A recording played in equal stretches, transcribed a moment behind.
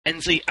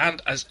NZ,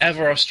 and as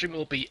ever, our streamer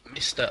will be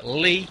Mr.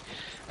 Lee.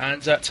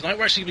 And tonight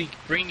we're actually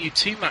bringing you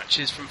two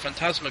matches from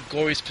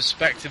Phantasmagoria's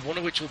perspective, one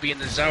of which will be in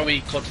the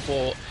Zowie Cup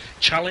 4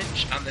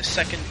 Challenge, and the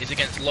second is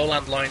against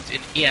Lowland Lions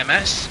in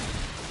EMS.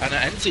 And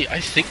NZ, I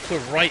think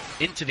we're right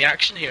into the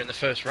action here in the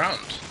first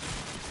round.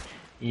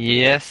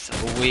 Yes,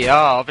 we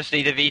are.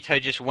 Obviously, the veto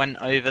just went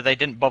over. They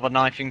didn't bother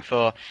knifing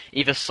for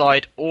either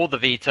side or the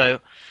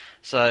veto.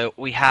 So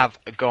we have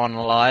gone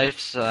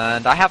live,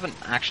 and I haven't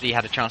actually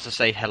had a chance to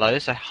say hello,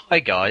 so hi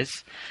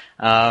guys.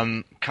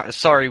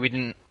 Sorry we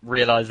didn't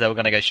realise they were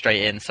going to go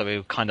straight in, so we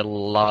were kind of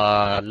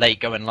late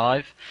going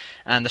live,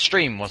 and the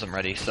stream wasn't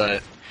ready,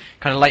 so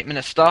kind of late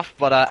minute stuff,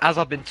 but as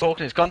I've been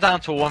talking, it's gone down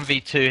to a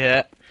 1v2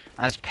 here,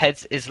 as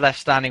Peds is left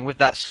standing with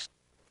that,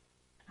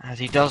 as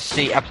he does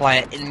see a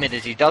player in mid,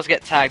 as he does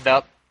get tagged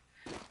up,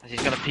 as he's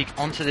going to peek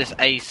onto this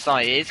A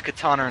site. It is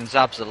Katana and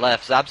Zabza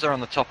left. Zabza on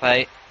the top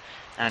A,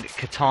 and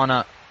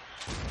Katana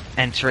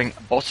entering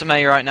bottom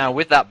A right now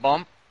with that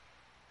bomb.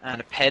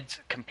 And Peds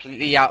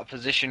completely out of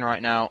position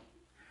right now,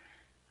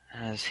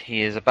 as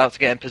he is about to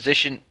get in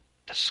position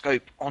to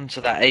scope onto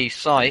that A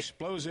site.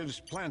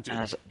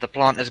 As the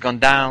plant has gone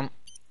down,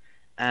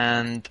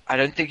 and I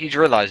don't think he's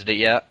realised it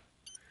yet.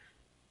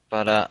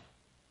 But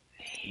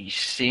he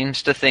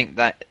seems to think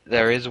that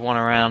there is one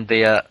around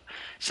the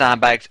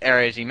sandbags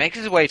area as he makes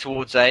his way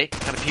towards A.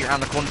 Kind of peek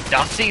around the corner.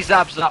 Does see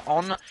Zabza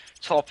on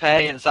top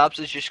A, and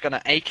Zabza's just going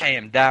to AK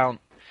him down,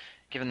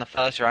 given the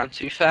first round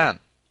to Fan.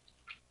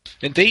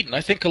 Indeed, and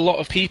I think a lot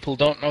of people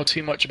don't know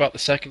too much about the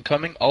second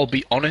coming. I'll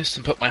be honest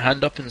and put my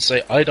hand up and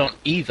say I don't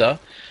either,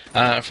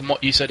 from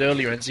what you said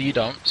earlier, and Z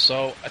don't.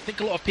 So I think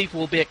a lot of people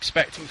will be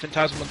expecting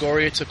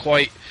Phantasmagoria to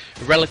quite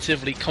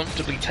relatively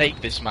comfortably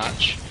take this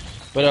match.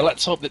 But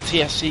let's hope that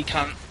TSC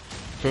can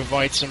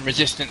provide some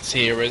resistance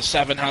here, as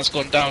 7 has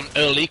gone down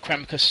early.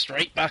 Kremka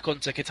straight back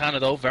onto Katana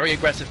though. Very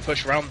aggressive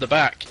push round the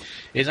back.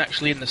 Is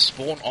actually in the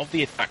spawn of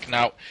the attack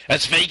now,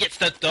 as Vey gets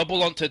the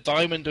double onto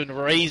Diamond and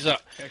Razor.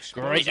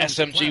 Great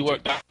SMG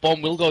work. That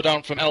bomb will go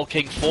down from El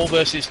King. 4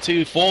 versus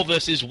 2, 4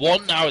 versus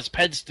 1 now, as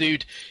Peds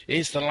Dude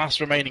is the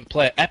last remaining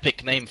player.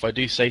 Epic name, if I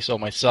do say so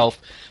myself.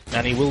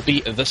 And he will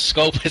be the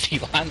scope as he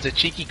lands a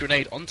cheeky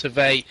grenade onto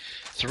Vey.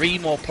 3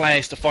 more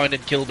players to find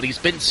and kill, but he's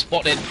been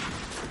spotted.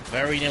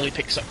 Very nearly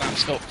picks up that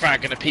scope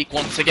frag, and a peek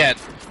once again.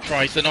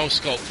 Tries the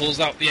no-scope, pulls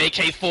out the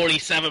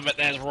AK-47, but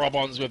there's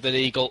Rob-ons with the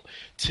Eagle.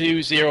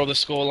 2-0 the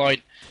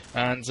scoreline.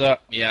 And,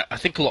 yeah, I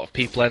think a lot of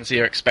people, NZ,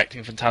 are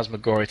expecting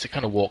Phantasmagoria to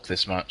kind of walk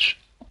this match.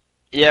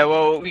 Yeah,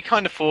 well, we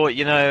kind of thought,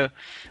 you know,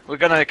 we're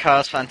going to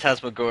cast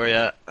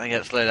Phantasmagoria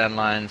against Lowland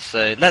Lions,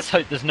 so let's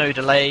hope there's no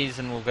delays,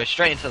 and we'll go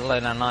straight into the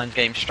Lowland Lions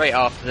game straight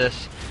after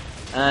this.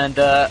 And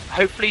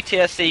hopefully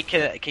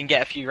TSC can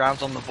get a few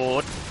rounds on the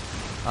board.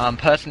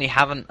 Personally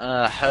haven't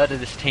heard of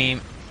this team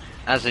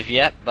as of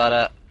yet,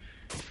 but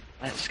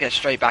let's get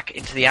straight back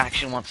into the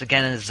action once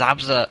again, and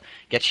Zabza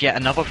gets yet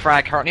another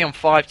frag, currently on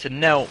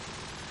 5-0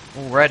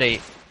 already,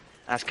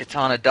 as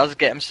Katana does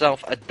get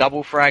himself a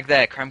double frag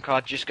there.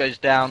 Kremka just goes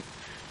down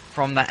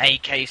from the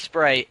AK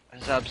spray.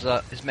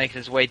 Zabza is making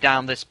his way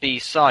down this B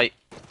site,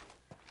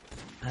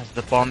 as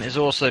the bomb is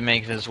also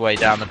making his way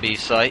down the B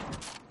site.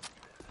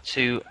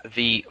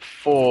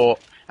 2v4.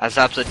 As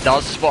Zabza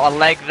does spot a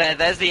leg there.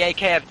 There's the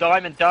AKF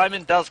Diamond.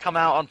 Diamond does come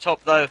out on top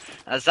though,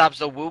 as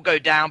Zabza will go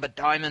down, but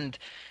Diamond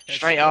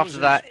straight after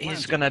that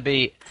is going to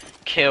be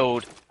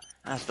killed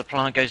as the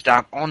plant goes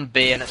down on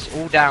B, and it's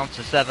all down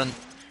to 7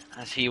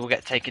 as he will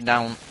get taken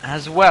down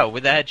as well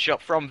with a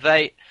headshot from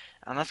Vey,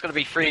 and that's going to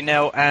be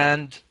 3-0,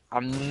 and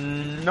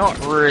I'm not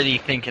really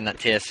thinking that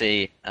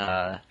TSC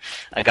are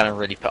going to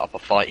really put up a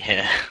fight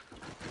here.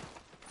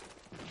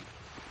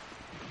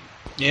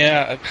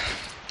 Yeah,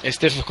 it's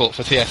difficult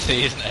for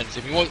TSC, isn't it?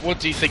 I mean, what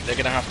do you think they're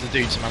going to have to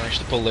do to manage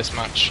to pull this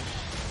match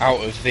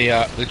out of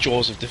the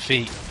jaws of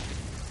defeat?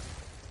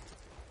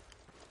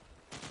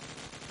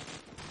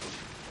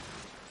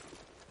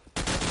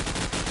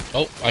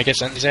 Oh, I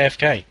guess Andy's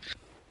AFK.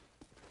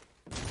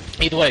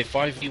 Either way,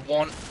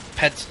 5v1.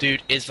 Peds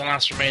Dude is the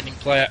last remaining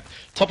player.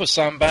 Top of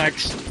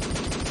sandbags.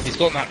 He's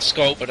got that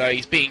scope, but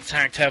he's being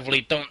tagged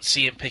heavily. Don't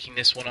see him picking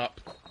this one up.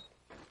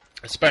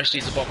 Especially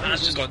as the bomb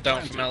has just gone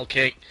down from El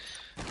King.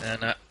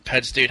 And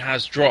Peds Dude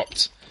has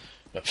dropped.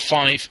 But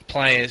 5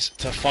 players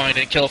to find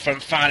and kill from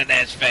Fan, and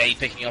there's Vey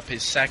picking up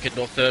his second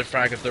or third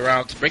frag of the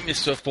round to bring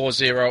this to a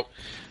 4-0.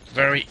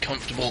 Very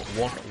comfortable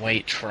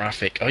one-way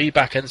traffic. Are you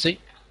back, NZ?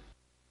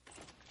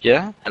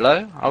 Yeah,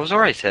 hello? I was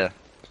alright here.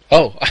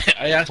 Oh,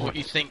 I asked what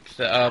you think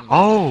that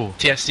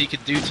TSC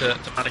could do to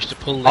manage to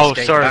pull this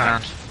game sorry,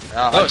 back. Man.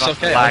 Oh, it's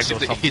okay. I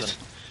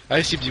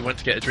assumed you went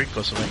to get a drink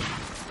or something.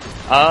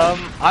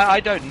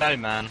 I don't know,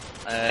 man.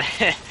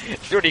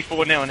 It's already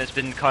 4-0 and it's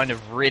been kind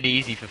of really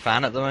easy for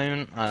Fan at the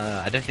moment.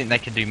 I don't think they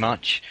can do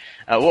much.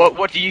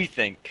 What do you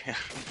think?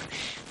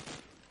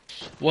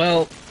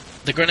 Well,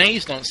 the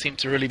grenades don't seem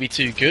to really be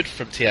too good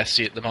from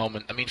TSC at the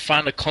moment. I mean,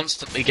 Fan are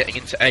constantly getting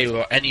into A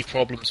without any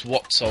problems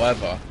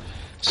whatsoever.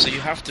 So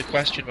you have to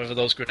question whether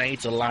those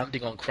grenades are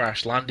landing on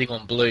Crash, landing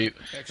on Blue,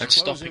 and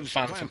stopping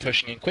Fan from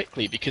pushing in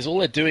quickly, because all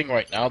they're doing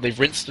right now, they've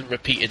rinsed and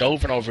repeated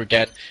over and over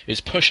again, is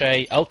push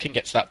A, Elkin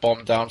gets that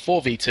bomb down,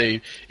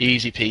 4v2,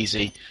 easy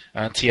peasy,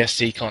 and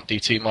TSC can't do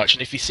too much.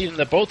 And if you see them,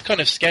 they're both kind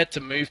of scared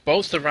to move,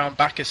 both around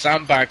back of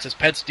sandbags, as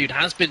Pedstude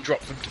has been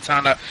dropped from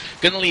Katana,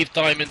 gonna leave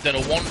Diamond in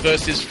a 1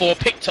 versus 4,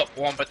 picked up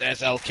one, but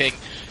there's Elking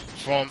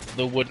from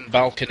the wooden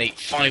balcony.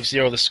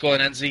 5-0 the score in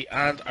NZ,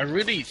 and I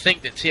really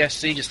think that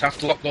TSC just have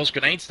to lock those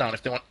grenades down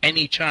if they want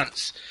any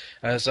chance,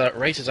 as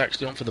Razor's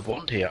actually on for the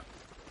bond here.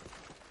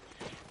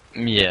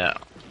 Yeah.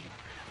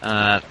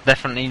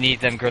 Definitely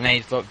need them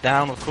grenades locked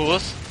down, of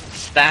course.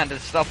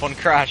 Standard stuff on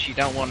Crash, you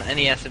don't want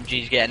any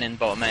SMGs getting in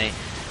bottom A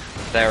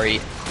very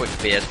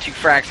quickly, as 2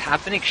 frags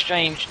have been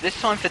exchanged, this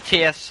time for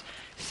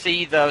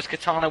TSC though, as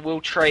Katana will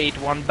trade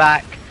one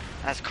back,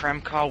 as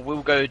Kremkar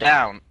will go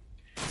down.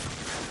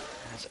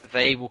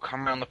 They will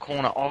come around the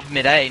corner of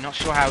mid-A. Not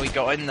sure how he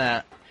got in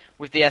there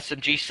with the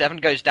SMG. 7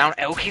 goes down.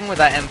 Elking with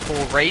that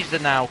M4. Razor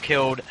now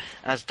killed,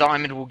 as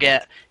Diamond will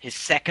get his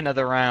second of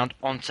the round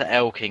onto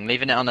Elking,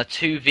 leaving it on a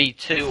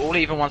 2v2. All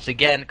even once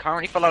again.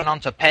 Currently following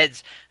onto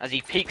Peds as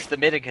he peeks the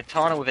mid, and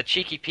Katana with a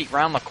cheeky peek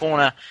round the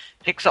corner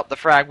picks up the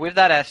frag with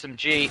that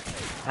SMG,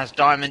 as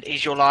Diamond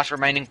is your last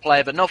remaining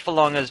player, but not for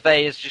long, as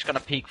Vey is just going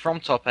to peek from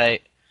top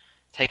 8,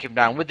 take him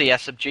down with the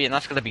SMG, and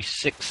that's going to be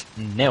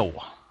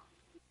 6-0.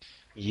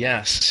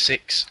 Yes,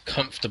 6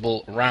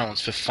 comfortable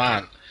rounds for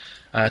Fan.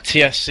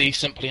 TSC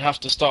simply have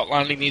to start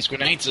landing these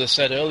grenades, as I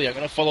said earlier. I'm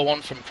going to follow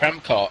on from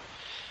Kremkart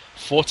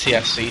for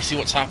TSC, see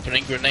what's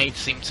happening. Grenades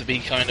seem to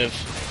be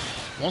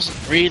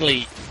wasn't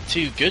really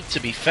too good, to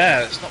be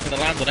fair. It's not going to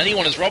land on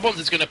anyone, as Robons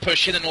is going to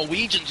push in, and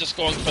Norwegian just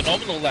going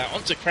phenomenal there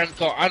onto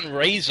Kremkart and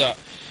Razor.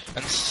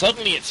 And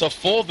suddenly it's a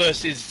 4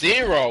 versus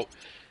 0.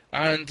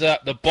 And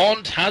the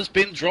bond has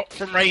been dropped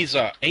from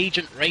Razor.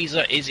 Agent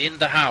Razor is in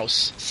the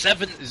house.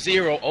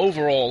 7-0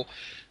 overall.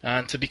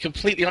 And to be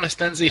completely honest,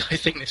 Enzi, I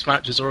think this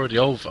match is already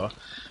over.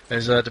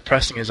 As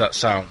depressing as that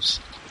sounds.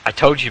 I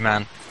told you,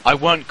 man. I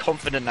weren't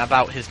confident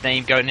about his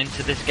name going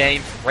into this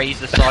game.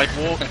 Razor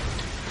sidewalk.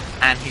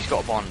 And he's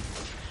got a bond.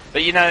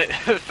 But you know,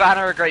 Fan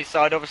are a great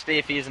side, obviously,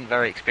 if he isn't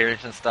very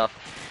experienced and stuff.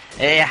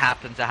 It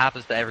happens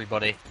to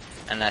everybody.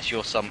 Unless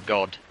you're some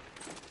god.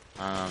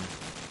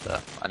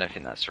 But I don't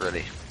think that's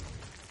really...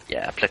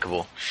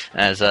 applicable,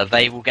 as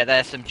they will get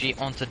their SMG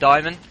onto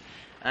Diamond,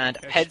 and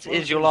Peds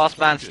is your last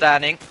man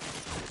standing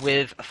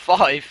with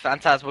 5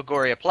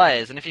 Phantasmagoria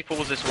players, and if he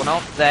pulls this one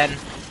off, then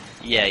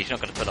yeah, he's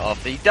not going to put it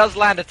off. He does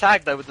land a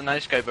tag though with the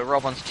no-scope, but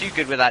Robon's too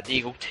good with that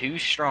deagle, too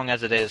strong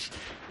as it is,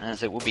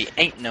 as it will be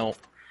 8-0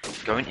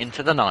 going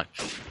into the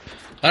 9th.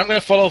 I'm going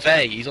to follow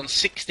Vey. He's on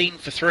 16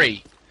 for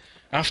 3.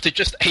 After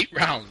just 8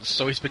 rounds,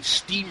 so he's been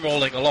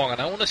steamrolling along, and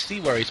I want to see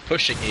where he's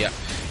pushing here.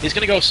 He's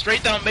going to go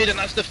straight down mid, and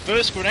that's the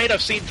first grenade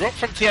I've seen drop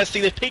from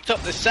TSC. They've picked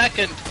up the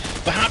second.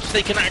 Perhaps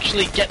they can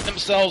actually get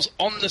themselves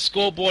on the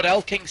scoreboard.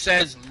 Elking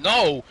says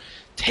no,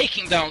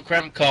 taking down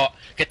Kremkart.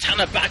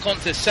 Katana back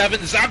onto 7.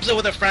 Zabza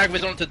with a frag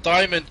with onto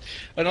Diamond.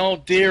 And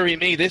oh dearie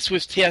me, this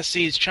was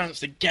TSC's chance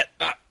to get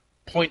that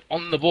point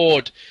on the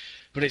board.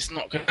 But it's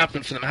not going to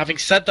happen for them. Having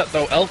said that,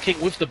 though,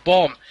 Elking with the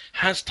bomb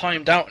has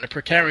timed out in a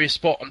precarious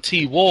spot on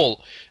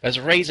T-Wall, as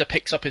Razor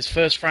picks up his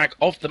first frag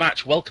of the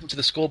match. Welcome to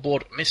the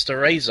scoreboard,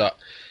 Mr. Razor.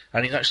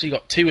 And he's actually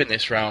got 2 in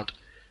this round,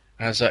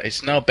 as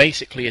it's now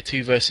basically a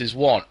 2 versus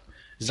 1.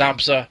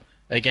 Zabza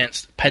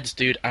against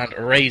Pedstude and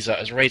Razor,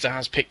 as Razor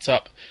has picked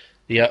up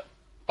the...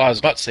 I was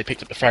about to say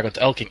picked up the frag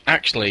onto Elking.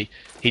 Actually,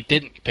 he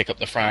didn't pick up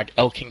the frag.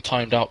 Elking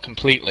timed out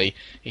completely.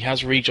 He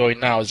has rejoined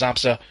now.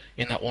 Zabza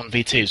in that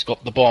 1v2 has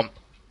got the bomb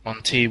on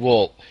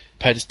T-Wall.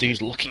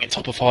 Pedstude's looking at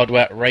top of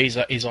hardware.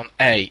 Razor is on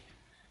A.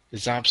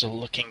 Zabza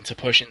looking to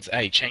push into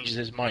A. Changes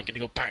his mind. Going to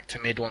go back to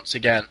mid once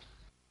again.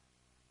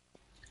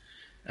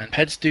 And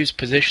Pedstude's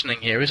positioning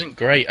here isn't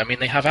great. I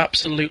mean, they have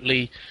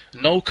absolutely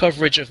no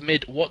coverage of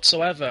mid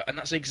whatsoever, and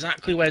that's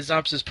exactly where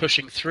Zabza's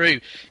pushing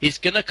through. He's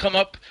going to come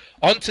up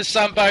onto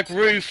sandbag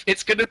roof.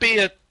 It's going to be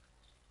a...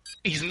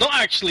 He's not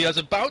actually. I was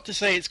about to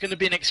say it's going to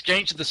be an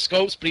exchange of the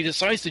scopes, but he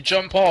decides to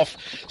jump off,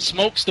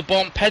 smokes the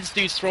bomb.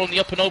 Pedstude's thrown the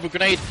up and over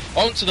grenade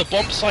onto the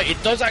bomb site.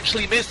 It does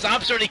actually miss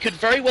Zabza, and he could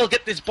very well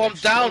get this bomb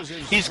down.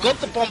 He's got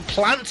the bomb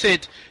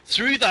planted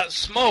through that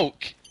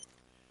smoke.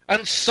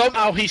 And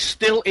somehow he's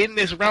still in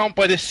this round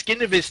by the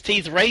skin of his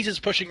teeth. Razor's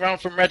pushing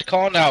round from red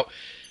car now,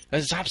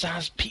 as Zabza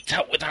has peeked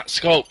out with that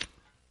scope.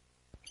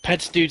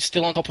 Pedstude's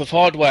still on top of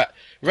hardware.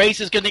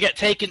 Razor's going to get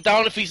taken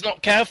down if he's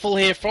not careful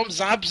here from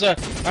Zabza,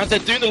 as they're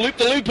doing the loop,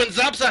 and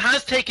Zabza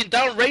has taken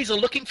down Razor,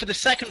 looking for the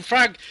second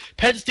frag.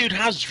 Pedstude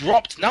has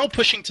dropped, now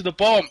pushing to the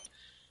bomb.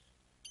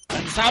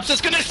 And Zabza's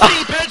going to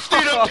see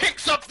Pedstude and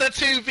picks up the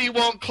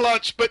 2v1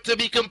 clutch, but to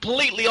be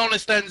completely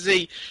honest,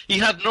 NZ, he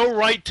had no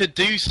right to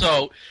do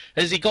so,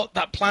 as he got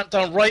that plant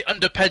down right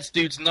under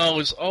Pedstude's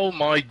nose. Oh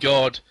my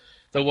god,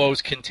 the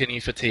woes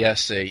continue for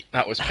TSC.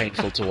 That was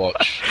painful to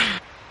watch.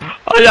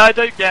 I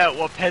don't get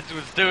what Peds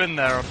was doing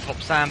there on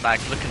top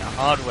sandbags, looking at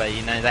hardware.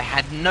 You know, they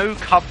had no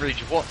coverage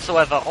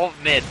whatsoever of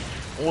mid.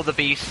 or the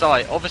B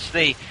site.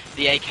 Obviously,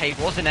 the AK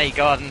was in A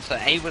garden, so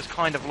A was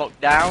kind of locked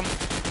down.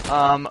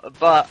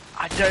 But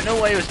I don't know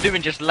what he was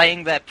doing, just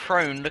laying there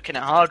prone, looking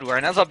at hardware.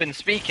 And as I've been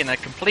speaking, a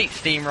complete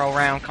steamroll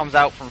round comes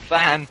out from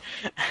Fan,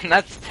 and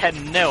that's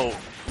 10-0.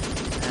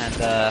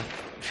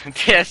 And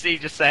TSC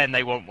just saying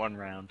they want one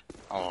round.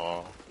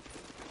 Oh,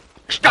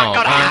 it's not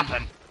gonna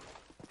happen.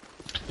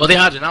 Well, they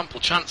had an ample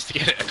chance to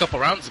get it a couple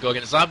rounds ago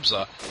against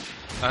Zabza,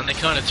 and they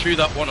kind of threw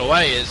that one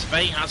away as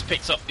Vay has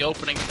picked up the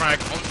opening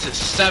frag onto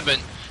 7.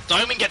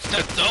 Diamond gets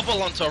the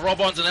double onto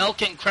Robons and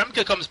Elking.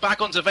 Kremka comes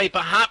back onto Vay.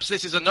 Perhaps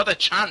this is another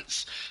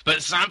chance, but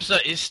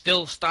Zabza is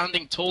still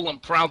standing tall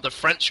and proud. The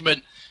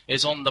Frenchman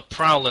is on the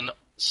prowl, and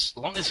as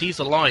long as he's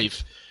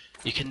alive,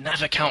 you can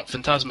never count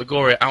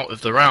Phantasmagoria out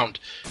of the round.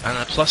 And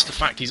plus the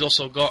fact he's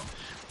also got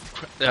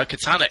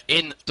Katana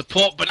in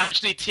support, but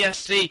actually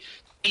TSC,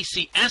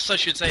 ACS I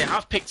should say,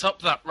 have picked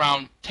up that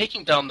round,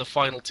 taking down the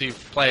final 2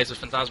 players of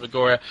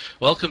Phantasmagoria.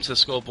 Welcome to the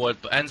scoreboard,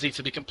 but Enzi,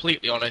 to be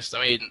completely honest,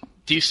 I mean,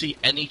 do you see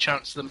any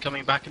chance of them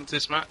coming back into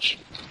this match?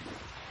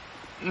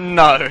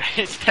 No,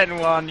 it's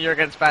 10-1, you're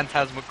against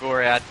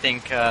Phantasmagoria, I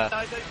think, a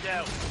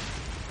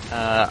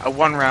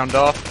 1 round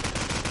off.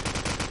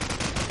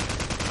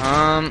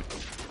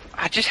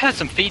 I just heard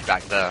some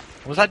feedback there.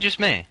 Was that just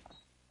me?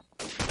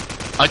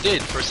 I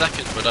did, for a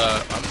second, but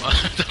I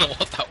don't know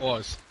what that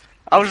was.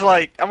 I was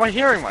like, am I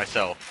hearing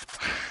myself?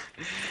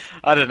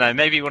 I don't know,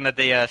 maybe one of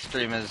the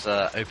streamers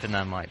opened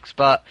their mics.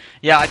 But,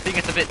 yeah, I think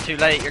it's a bit too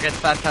late. You're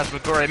against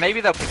Phantasmagoria.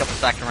 Maybe they'll pick up a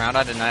second round,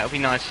 I don't know. It'll be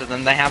nice for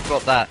them. They have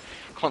got that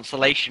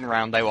consolation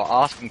round they were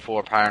asking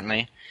for,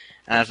 apparently.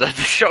 As the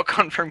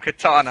shotgun from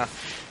Katana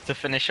to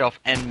finish off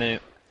Enmu.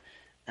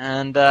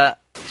 And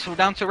it's all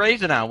down to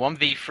Razor now.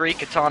 1v3,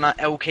 Katana,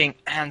 Elking,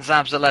 and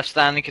Zabza left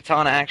standing.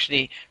 Katana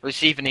actually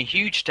receiving a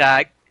huge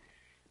tag.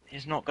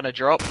 He's not going to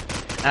drop.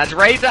 As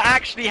Razor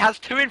actually has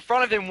 2 in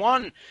front of him.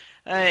 One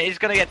is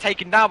going to get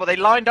taken down, but they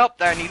lined up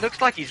there, and he looks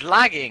like he's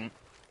lagging.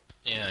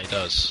 Yeah, he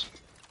does.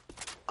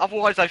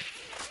 Otherwise, I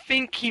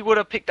think he would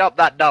have picked up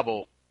that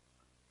double.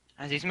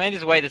 As he's made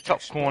his way to the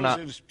top corner.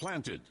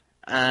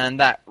 And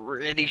that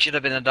really should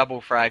have been a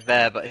double frag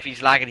there, but if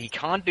he's lagging, he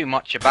can't do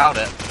much about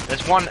it.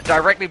 There's one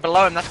directly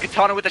below him. That's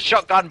Katana with the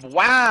shotgun.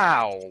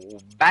 Wow!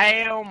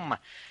 Bam!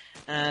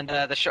 And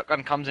the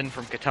shotgun comes in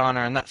from Katana,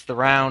 and that's the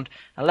round.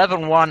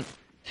 11-1.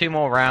 2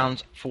 more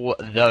rounds for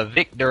the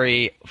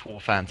victory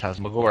for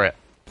Phantasmagoria.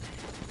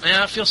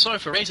 Yeah, I feel sorry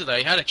for Razor there.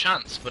 He had a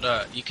chance,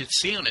 but you could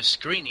see on his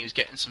screen he was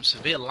getting some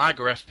severe lag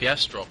or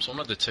FPS drops,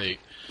 one of the two.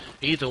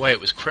 Either way, it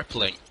was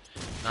crippling.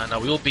 Now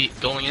we will be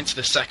going into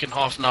the second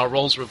half now.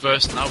 Roles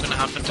reversed. Now we're going to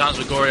have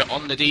Phantasmagoria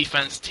on the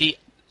defense,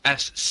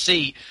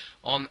 TSC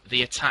on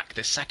the attack.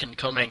 The second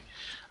coming.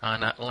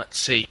 And let's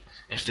see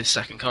if this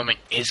second coming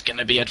is going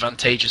to be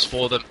advantageous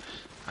for them.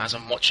 As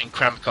I'm watching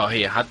Kremka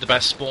here, had the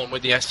best spawn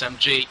with the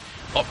SMG,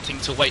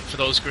 opting to wait for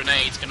those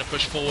grenades. Going to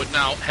push forward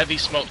now. Heavy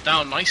smoke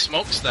down. Nice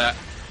smokes there.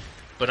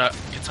 But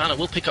Katana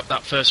will pick up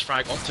that first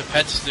frag onto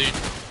Pedstoon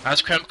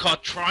as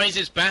Kremka tries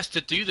his best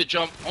to do the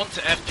jump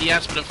onto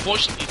FPS, but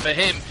unfortunately for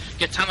him,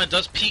 Katana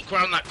does peek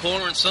round that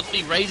corner and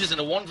suddenly raises in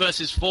a 1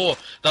 versus 4.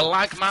 The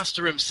lag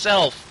master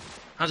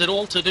himself has it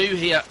all to do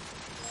here.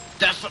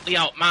 Definitely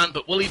outmanned,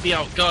 but will he be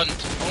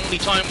outgunned? Only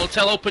time will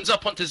tell. Opens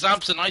up onto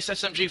Zabza. Nice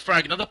SMG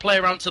frag. Another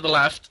player around to the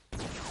left.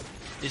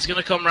 He's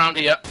going to come round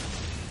here.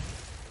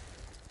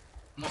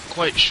 Not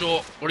quite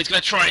sure what he's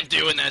going to try and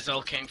do, and there's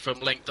Elking from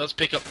Link. Does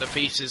pick up the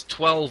pieces.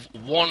 12-1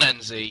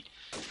 NZ.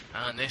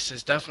 And this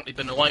has definitely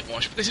been a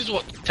whitewash. But this is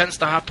what tends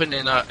to happen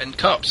in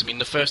Cups. I mean,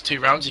 the first 2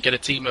 rounds you get a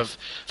team of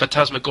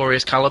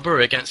Phantasmagoria's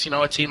caliber against,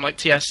 a team like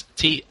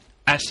TSC.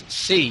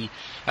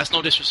 That's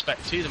no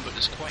disrespect to them, but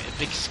there's quite a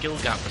big skill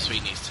gap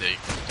between these two.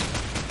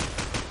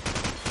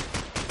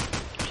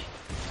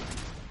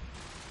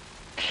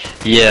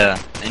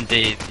 Yeah,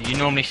 indeed. You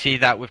normally see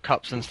that with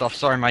cups and stuff.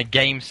 Sorry, my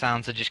game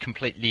sounds are just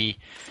completely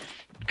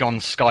gone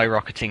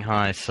skyrocketing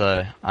high,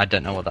 so I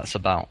don't know what that's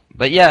about.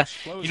 But yeah,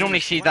 you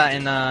normally see that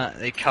in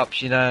the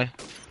cups,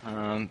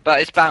 but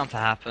it's bound to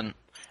happen.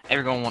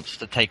 Everyone wants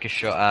to take a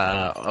shot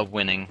at of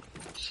winning,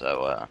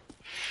 so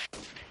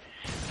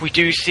we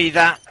do see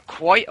that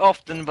quite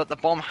often, but the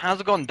bomb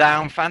has gone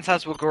down.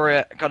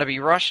 Phantasmagoria got to be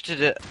rushed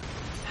to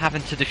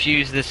having to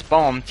defuse this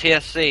bomb.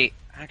 TSC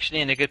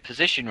actually in a good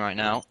position right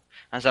now.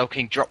 As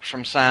Elking drops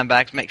from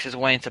sandbags, makes his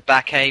way into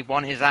back A.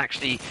 One is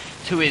actually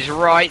to his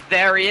right.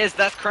 There he is.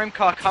 That's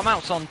Kremka come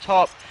out on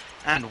top.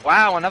 And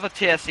wow, another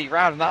TSC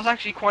round. And that's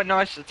actually quite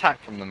nice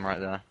attack from them right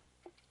there.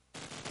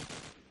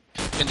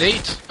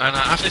 Indeed. And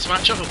after this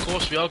matchup, of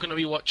course, we are going to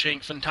be watching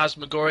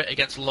Phantasmagoria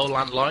against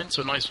Lowland Line.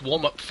 So a nice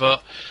warm-up for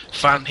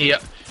Fan here.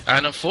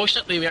 And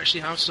unfortunately, we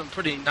actually have some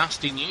pretty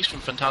nasty news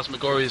from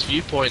Phantasmagoria's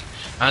viewpoint,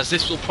 as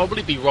this will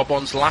probably be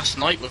Robon's last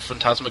night with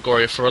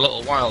Phantasmagoria for a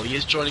little while. He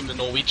is joining the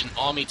Norwegian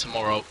army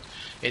tomorrow.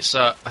 It's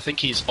I think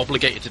he's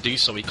obligated to do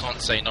so. He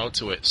can't say no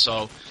to it.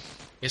 So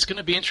it's going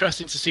to be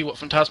interesting to see what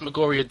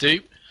Phantasmagoria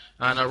do.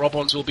 And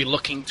Robons will be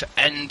looking to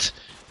end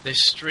this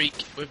streak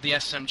with the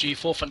SMG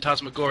for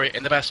Phantasmagoria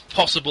in the best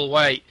possible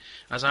way.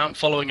 As I am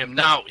following him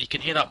now, you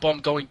can hear that bomb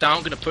going down,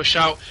 going to push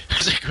out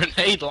as a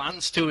grenade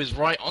lands to his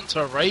right onto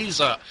a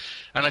Razor.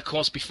 And of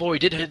course, before he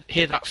did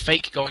hear that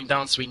fake going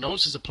down, so he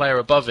knows there's a player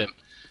above him.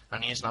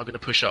 And he is now going to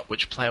push up.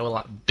 Which player will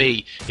that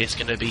be? It's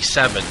going to be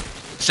 7.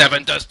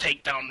 7 does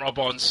take down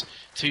Robons.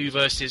 2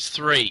 versus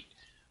 3.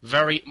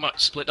 Very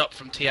much split up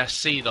from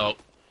TSC though,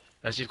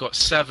 as you've got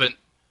 7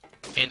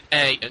 in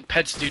A, and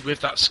Pedstude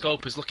with that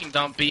scope is looking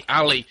down B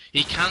alley.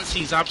 He can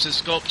see Zabza's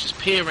scope just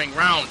peering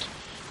round,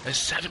 as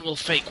 7 will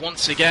fake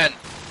once again.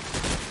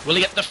 Will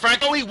he get the frag?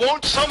 Oh, he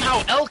won't!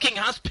 Somehow Elking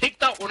has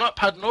picked that one up,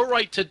 had no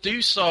right to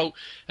do so.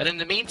 And in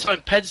the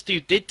meantime,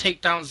 Pedstude did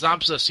take down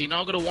Zabza, so you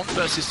now got a 1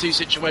 versus 2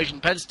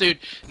 situation. Pedstude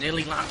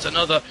nearly lands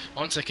another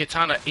onto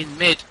Kitana in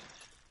mid.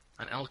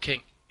 And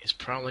Elking is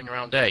prowling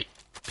around A,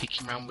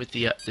 peeking around with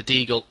the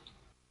Deagle.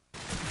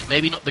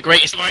 Maybe not the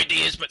greatest of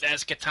ideas, but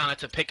there's Kitana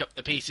to pick up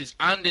the pieces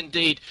and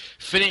indeed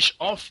finish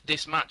off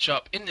this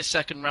matchup in the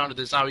second round of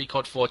the Zowie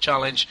COD 4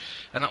 Challenge,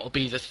 and that will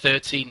be the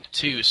 13-2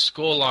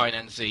 scoreline,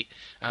 NZ,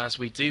 as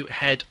we do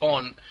head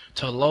on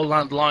to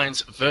Lowland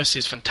Lions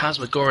versus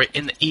Phantasmagoria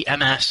in the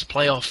EMS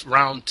Playoff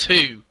Round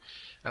 2,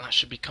 and that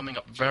should be coming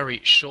up very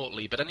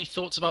shortly. But any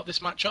thoughts about this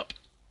matchup?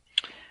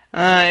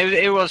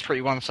 It was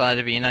pretty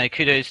one-sided, but, you know,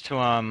 kudos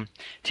to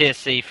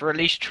TSC for at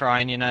least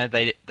trying. You know,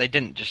 they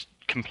didn't just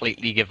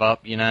completely give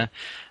up, you know.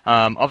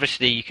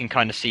 Obviously, you can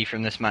kind of see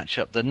from this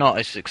matchup they're not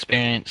as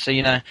experienced, so,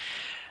 you know,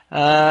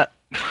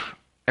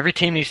 every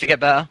team needs to get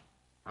better.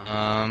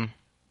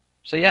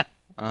 So, yeah,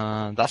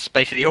 that's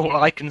basically all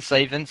I can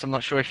say, Vince. I'm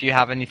not sure if you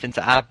have anything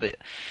to add, but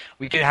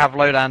we do have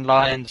Lowland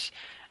Lions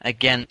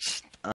against